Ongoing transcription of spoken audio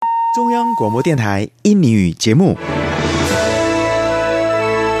中央广播电台印尼语节目。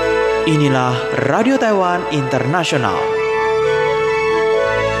Inilah Radio Taiwan Internasional.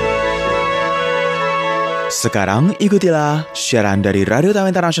 Sekarang ikutilah siaran dari Radio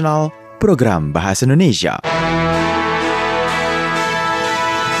Taiwan Internasional, program Bahasa Indonesia.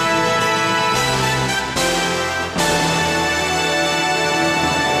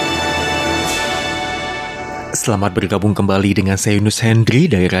 Selamat bergabung kembali dengan saya Yunus Hendri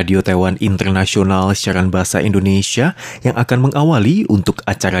dari Radio Taiwan Internasional siaran bahasa Indonesia yang akan mengawali untuk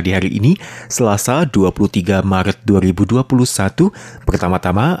acara di hari ini, Selasa 23 Maret 2021.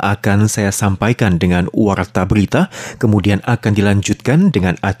 Pertama-tama akan saya sampaikan dengan Warta Berita, kemudian akan dilanjutkan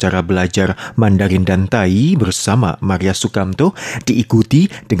dengan acara belajar Mandarin dan Tai bersama Maria Sukamto, diikuti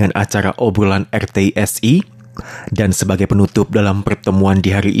dengan acara obrolan RTSI. Dan sebagai penutup dalam pertemuan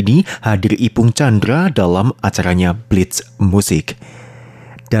di hari ini, hadir Ipung Chandra dalam acaranya Blitz Musik.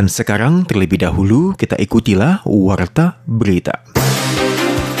 Dan sekarang terlebih dahulu kita ikutilah Warta Berita.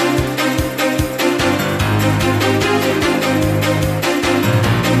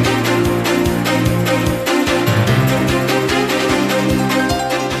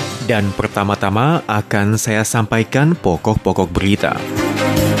 Dan pertama-tama akan saya sampaikan pokok-pokok berita.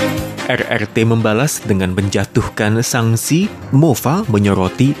 RRT membalas dengan menjatuhkan sanksi, MOFA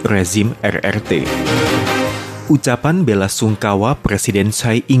menyoroti rezim RRT. Ucapan bela sungkawa Presiden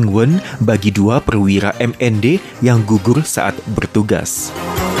Tsai Ing-wen bagi 2 perwira MND yang gugur saat bertugas.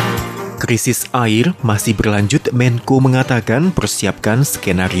 Krisis air masih berlanjut, Menko mengatakan persiapkan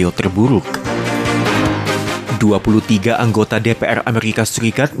skenario terburuk. 23 anggota DPR Amerika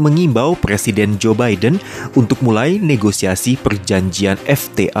Serikat mengimbau Presiden Joe Biden untuk mulai negosiasi perjanjian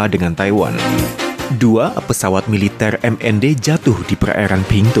FTA dengan Taiwan. 2 pesawat militer MND jatuh di perairan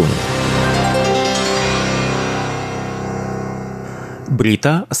Bintun.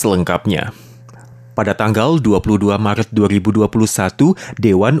 Berita selengkapnya. Pada tanggal 22 Maret 2021,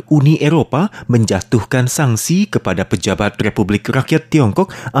 Dewan Uni Eropa menjatuhkan sanksi kepada pejabat Republik Rakyat Tiongkok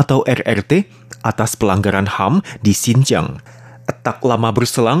atau RRT atas pelanggaran HAM di Xinjiang. Tak lama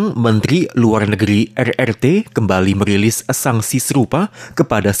berselang, Menteri Luar Negeri RRT kembali merilis sanksi serupa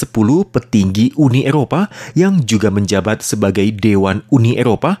kepada 10 petinggi Uni Eropa yang juga menjabat sebagai Dewan Uni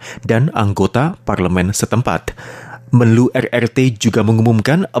Eropa dan anggota parlemen setempat. Menlu RRT juga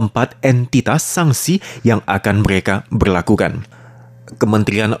mengumumkan 4 entitas sanksi yang akan mereka berlakukan.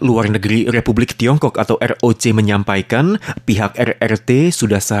 Kementerian Luar Negeri Republik Tiongkok atau ROC menyampaikan pihak RRT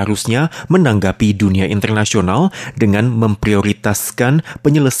sudah seharusnya menanggapi dunia internasional dengan memprioritaskan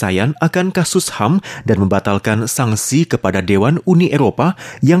penyelesaian akan kasus HAM dan membatalkan sanksi kepada Dewan Uni Eropa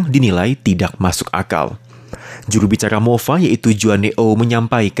yang dinilai tidak masuk akal. Juru bicara MOFA yaitu Juan Neo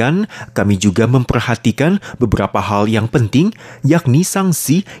menyampaikan, kami juga memperhatikan beberapa hal yang penting, yakni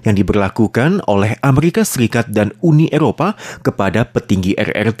sanksi yang diberlakukan oleh Amerika Serikat dan Uni Eropa kepada petinggi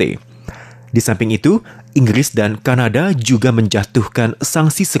RRT. Di samping itu, Inggris dan Kanada juga menjatuhkan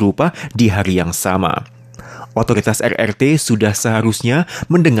sanksi serupa di hari yang sama. Otoritas RRT sudah seharusnya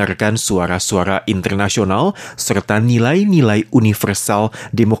mendengarkan suara-suara internasional serta nilai-nilai universal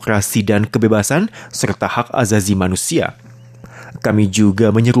demokrasi dan kebebasan serta hak asasi manusia. Kami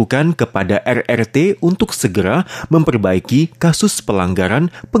juga menyerukan kepada RRT untuk segera memperbaiki kasus pelanggaran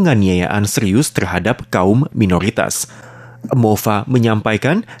penganiayaan serius terhadap kaum minoritas. MOFA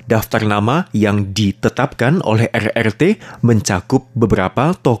menyampaikan daftar nama yang ditetapkan oleh RRT mencakup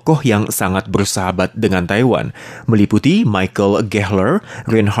beberapa tokoh yang sangat bersahabat dengan Taiwan, meliputi Michael Gehler,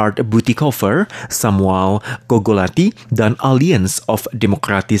 Reinhard Bütikofer, Samuel Kogolati, dan Alliance of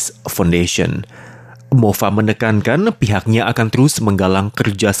Democratic Foundation. MOFA menekankan pihaknya akan terus menggalang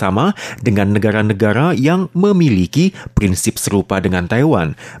kerjasama dengan negara-negara yang memiliki prinsip serupa dengan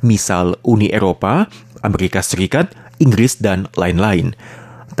Taiwan, misal Uni Eropa, Amerika Serikat, Inggris, dan lain-lain.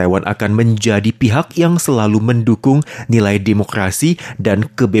 Taiwan akan menjadi pihak yang selalu mendukung nilai demokrasi dan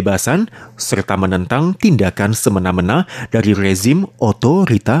kebebasan serta menentang tindakan semena-mena dari rezim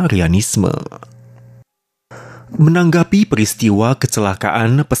otoritarianisme. Menanggapi peristiwa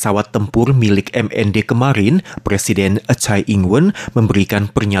kecelakaan pesawat tempur milik MND kemarin, Presiden Tsai Ing-wen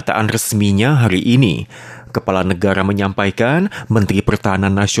memberikan pernyataan resminya hari ini. Kepala negara menyampaikan Menteri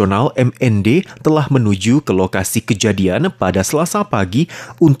Pertahanan Nasional MND telah menuju ke lokasi kejadian pada Selasa pagi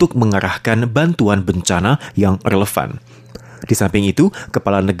untuk mengarahkan bantuan bencana yang relevan. Di samping itu,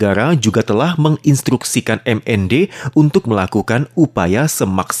 Kepala Negara juga telah menginstruksikan MND untuk melakukan upaya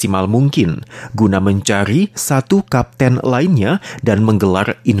semaksimal mungkin guna mencari 1 kapten lainnya dan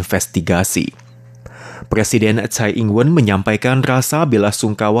menggelar investigasi. Presiden Tsai Ing-wen menyampaikan rasa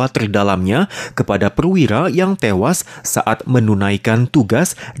belasungkawa terdalamnya kepada perwira yang tewas saat menunaikan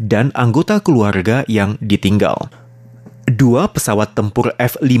tugas dan anggota keluarga yang ditinggal. 2 pesawat tempur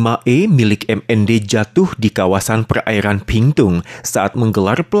F-5E milik MND jatuh di kawasan perairan Pingtung saat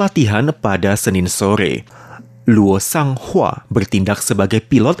menggelar pelatihan pada Senin sore. Luo Sang-hwa bertindak sebagai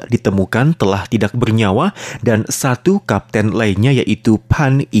pilot ditemukan telah tidak bernyawa dan 1 kapten lainnya yaitu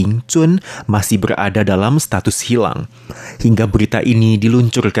Pan Ing-chun masih berada dalam status hilang. Hingga berita ini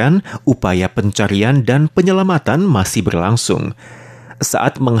diluncurkan, upaya pencarian dan penyelamatan masih berlangsung.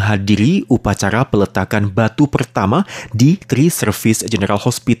 Saat menghadiri upacara peletakan batu pertama di Tri Service General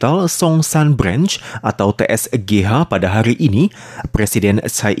Hospital Songsan Branch atau TSGH pada hari ini, Presiden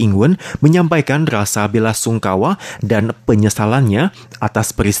Tsai Ing-wen menyampaikan rasa belasungkawa dan penyesalannya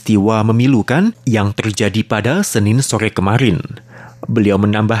atas peristiwa memilukan yang terjadi pada Senin sore kemarin. Beliau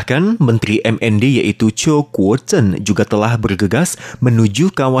menambahkan Menteri MND yaitu Cho Kuo-chen juga telah bergegas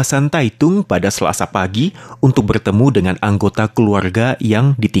menuju kawasan Taitung pada Selasa pagi untuk bertemu dengan anggota keluarga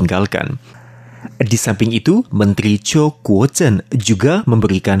yang ditinggalkan. Di samping itu, Menteri Cho Kuo-chen juga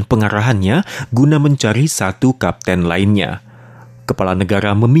memberikan pengarahannya guna mencari 1 kapten lainnya. Kepala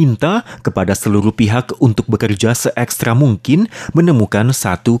negara meminta kepada seluruh pihak untuk bekerja seekstra mungkin menemukan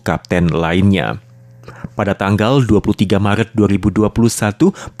 1 kapten lainnya. Pada tanggal 23 Maret 2021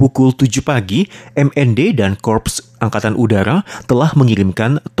 pukul 7 pagi, MND dan Korps Angkatan Udara telah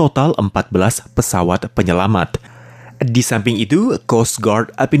mengirimkan total 14 pesawat penyelamat. Di samping itu, Coast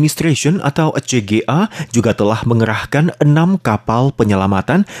Guard Administration atau CGA juga telah mengerahkan 6 kapal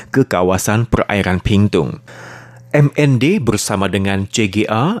penyelamatan ke kawasan perairan Pingtung. MND bersama dengan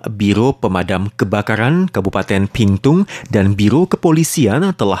CGA, Biro Pemadam Kebakaran Kabupaten Pingtung, dan Biro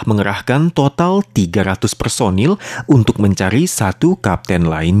Kepolisian telah mengerahkan total 300 personil untuk mencari 1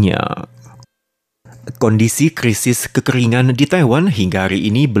 kapten lainnya. Kondisi krisis kekeringan di Taiwan hingga hari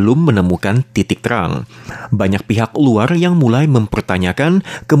ini belum menemukan titik terang. Banyak pihak luar yang mulai mempertanyakan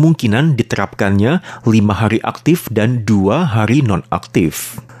kemungkinan diterapkannya 5 hari aktif dan 2 hari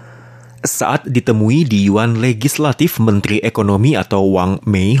non-aktif. Saat ditemui di Yuan Legislatif, Menteri Ekonomi atau Wang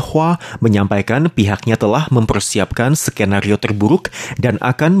Mei-hwa menyampaikan pihaknya telah mempersiapkan skenario terburuk dan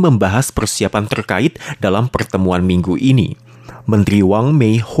akan membahas persiapan terkait dalam pertemuan minggu ini. Menteri Wang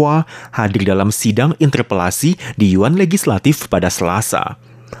Mei-hwa hadir dalam sidang interpelasi di Yuan Legislatif pada Selasa.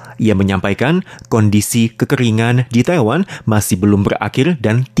 Ia menyampaikan kondisi kekeringan di Taiwan masih belum berakhir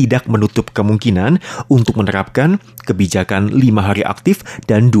dan tidak menutup kemungkinan untuk menerapkan kebijakan 5 hari aktif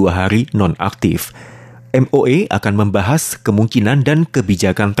dan 2 hari non-aktif. MOE akan membahas kemungkinan dan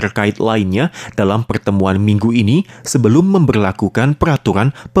kebijakan terkait lainnya dalam pertemuan minggu ini sebelum memberlakukan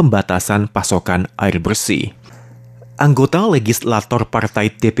peraturan pembatasan pasokan air bersih. Anggota legislator Partai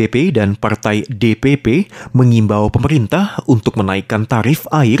TPP dan Partai DPP mengimbau pemerintah untuk menaikkan tarif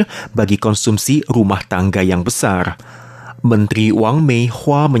air bagi konsumsi rumah tangga yang besar. Menteri Wang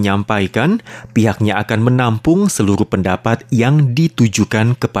Mei-hwa menyampaikan pihaknya akan menampung seluruh pendapat yang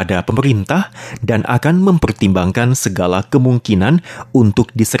ditujukan kepada pemerintah dan akan mempertimbangkan segala kemungkinan untuk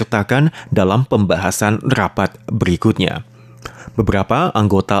disertakan dalam pembahasan rapat berikutnya. Beberapa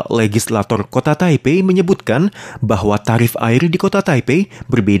anggota legislator Kota Taipei menyebutkan bahwa tarif air di Kota Taipei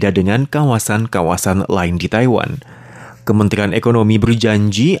berbeda dengan kawasan-kawasan lain di Taiwan. Kementerian Ekonomi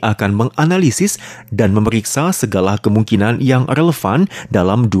berjanji akan menganalisis dan memeriksa segala kemungkinan yang relevan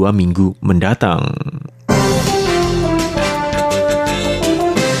dalam 2 minggu mendatang.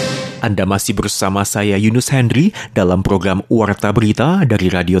 Anda masih bersama saya Yunus Henry dalam program Warta Berita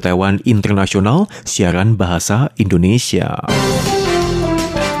dari Radio Taiwan Internasional, siaran bahasa Indonesia.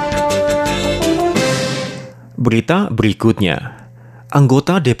 Berita berikutnya.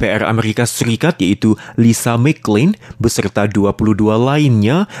 Anggota DPR Amerika Serikat yaitu Lisa McClain beserta 22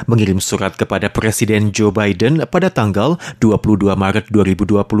 lainnya mengirim surat kepada Presiden Joe Biden pada tanggal 22 Maret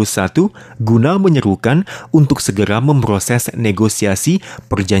 2021 guna menyerukan untuk segera memproses negosiasi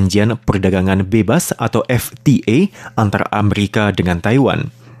Perjanjian Perdagangan Bebas atau FTA antara Amerika dengan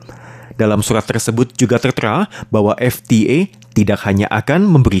Taiwan. Dalam surat tersebut juga tertera bahwa FTA tidak hanya akan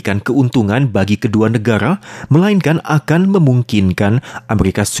memberikan keuntungan bagi kedua negara, melainkan akan memungkinkan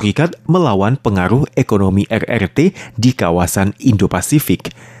Amerika Serikat melawan pengaruh ekonomi RRT di kawasan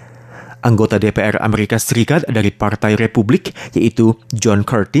Indo-Pasifik. Anggota DPR Amerika Serikat dari Partai Republik yaitu John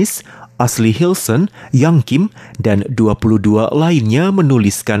Curtis, Ashley Hilson, Yang Kim, dan 22 lainnya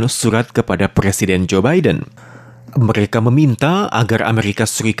menuliskan surat kepada Presiden Joe Biden. Mereka meminta agar Amerika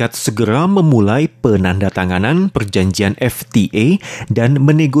Serikat segera memulai penandatanganan perjanjian FTA dan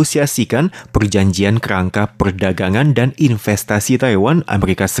menegosiasikan perjanjian kerangka perdagangan dan investasi Taiwan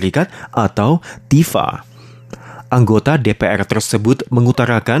Amerika Serikat atau TIFA. Anggota DPR tersebut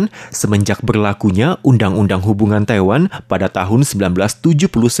mengutarakan semenjak berlakunya Undang-Undang Hubungan Taiwan pada tahun 1979,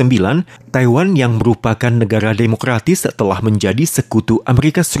 Taiwan yang merupakan negara demokratis telah menjadi sekutu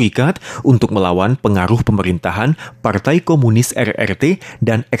Amerika Serikat untuk melawan pengaruh pemerintahan Partai Komunis RRT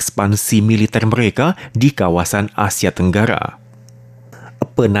dan ekspansi militer mereka di kawasan Asia Tenggara.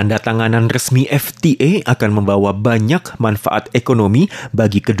 Penandatanganan resmi FTA akan membawa banyak manfaat ekonomi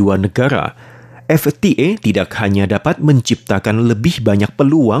bagi kedua negara. FTA tidak hanya dapat menciptakan lebih banyak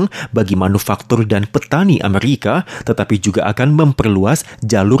peluang bagi manufaktur dan petani Amerika, tetapi juga akan memperluas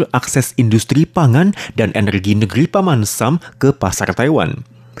jalur akses industri pangan dan energi negeri Paman Sam ke pasar Taiwan.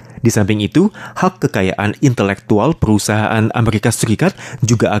 Di samping itu, hak kekayaan intelektual perusahaan Amerika Serikat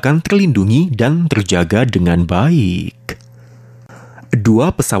juga akan terlindungi dan terjaga dengan baik.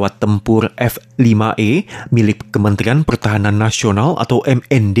 2 pesawat tempur F-5E milik Kementerian Pertahanan Nasional atau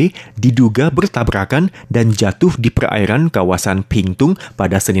MND diduga bertabrakan dan jatuh di perairan kawasan Pingtung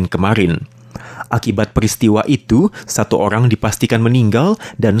pada Senin kemarin. Akibat peristiwa itu, 1 orang dipastikan meninggal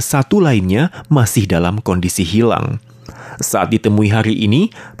dan 1 lainnya masih dalam kondisi hilang. Saat ditemui hari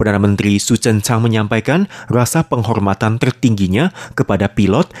ini, Perdana Menteri Su Tseng-chang menyampaikan rasa penghormatan tertingginya kepada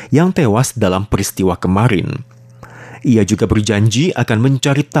pilot yang tewas dalam peristiwa kemarin. Ia juga berjanji akan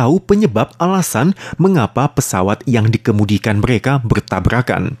mencari tahu penyebab alasan mengapa pesawat yang dikemudikan mereka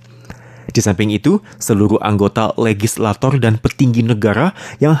bertabrakan. Di samping itu, seluruh anggota legislator dan petinggi negara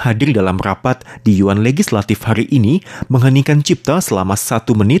yang hadir dalam rapat di Yuan Legislatif hari ini mengheningkan cipta selama 1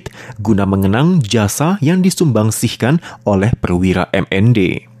 menit guna mengenang jasa yang disumbangsihkan oleh perwira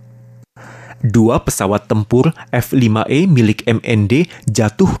MND. 2 pesawat tempur F-5E milik MND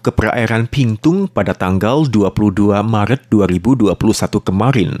jatuh ke perairan Pingtung pada tanggal 22 Maret 2021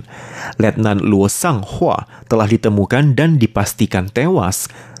 kemarin. Letnan Luo Sang-hwa telah ditemukan dan dipastikan tewas,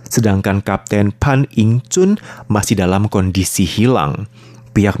 sedangkan Kapten Pan Ing-chun masih dalam kondisi hilang.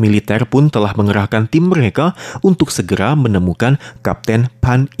 Pihak militer pun telah mengerahkan tim mereka untuk segera menemukan Kapten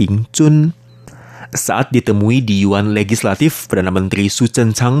Pan Ing-chun. Saat ditemui di Yuan Legislatif, Perdana Menteri Su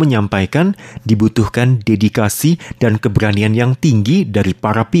Tseng-chang menyampaikan dibutuhkan dedikasi dan keberanian yang tinggi dari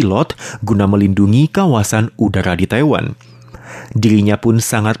para pilot guna melindungi kawasan udara di Taiwan. Dirinya pun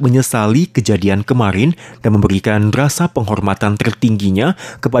sangat menyesali kejadian kemarin dan memberikan rasa penghormatan tertingginya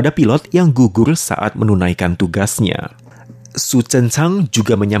kepada pilot yang gugur saat menunaikan tugasnya. Su Tseng-chang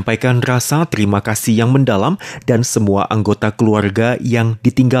juga menyampaikan rasa terima kasih yang mendalam dan semua anggota keluarga yang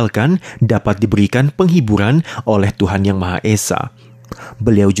ditinggalkan dapat diberikan penghiburan oleh Tuhan Yang Maha Esa.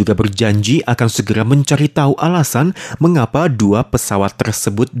 Beliau juga berjanji akan segera mencari tahu alasan mengapa 2 pesawat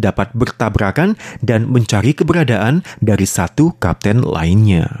tersebut dapat bertabrakan dan mencari keberadaan dari 1 kapten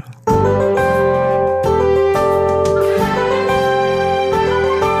lainnya.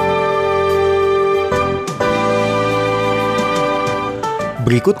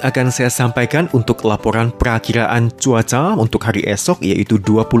 Berikut akan saya sampaikan untuk laporan perakiraan cuaca untuk hari esok, yaitu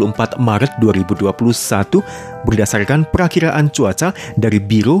 24 Maret 2021 berdasarkan perakiraan cuaca dari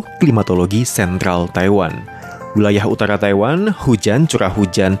Biro Klimatologi Sentral Taiwan. Wilayah utara Taiwan, hujan curah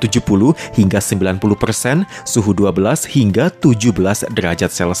hujan 70 hingga 90%, suhu 12 hingga 17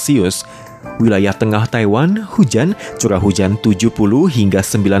 derajat Celcius. Wilayah tengah Taiwan, hujan curah hujan 70 hingga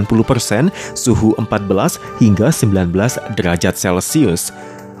 90%, suhu 14 hingga 19 derajat Celcius.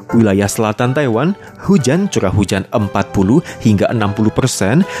 Wilayah selatan Taiwan, hujan curah hujan 40 hingga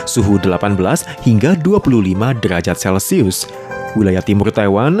 60%, suhu 18 hingga 25 derajat Celcius. Wilayah timur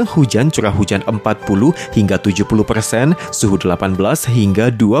Taiwan, hujan curah hujan 40 hingga 70%, suhu 18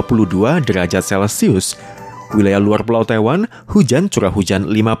 hingga 22 derajat Celcius. Wilayah luar pulau Taiwan, hujan curah hujan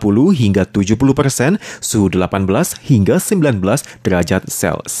 50 hingga 70%, suhu 18 hingga 19 derajat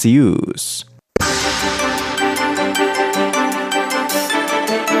Celcius.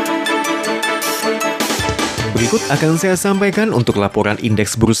 Berikut akan saya sampaikan untuk laporan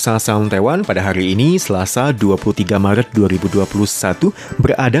indeks bursa saham Taiwan pada hari ini, Selasa 23 Maret 2021,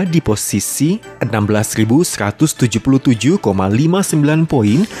 berada di posisi 16.177,59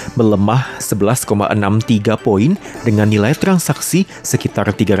 poin, melemah 11,63 poin dengan nilai transaksi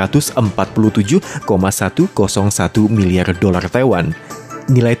sekitar 347,101 miliar dolar Taiwan.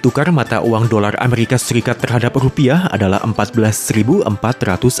 Nilai tukar mata uang dolar Amerika Serikat terhadap rupiah adalah 14.404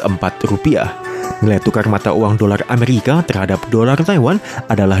 rupiah. Nilai tukar mata uang dolar Amerika terhadap dolar Taiwan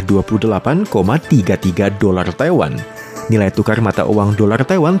adalah 28,33 dolar Taiwan. Nilai tukar mata uang dolar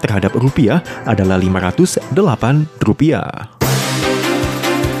Taiwan terhadap rupiah adalah 508 rupiah.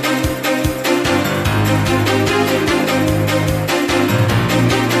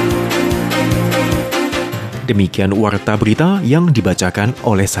 Demikian warta berita yang dibacakan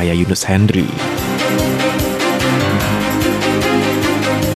oleh saya Yunus Hendry.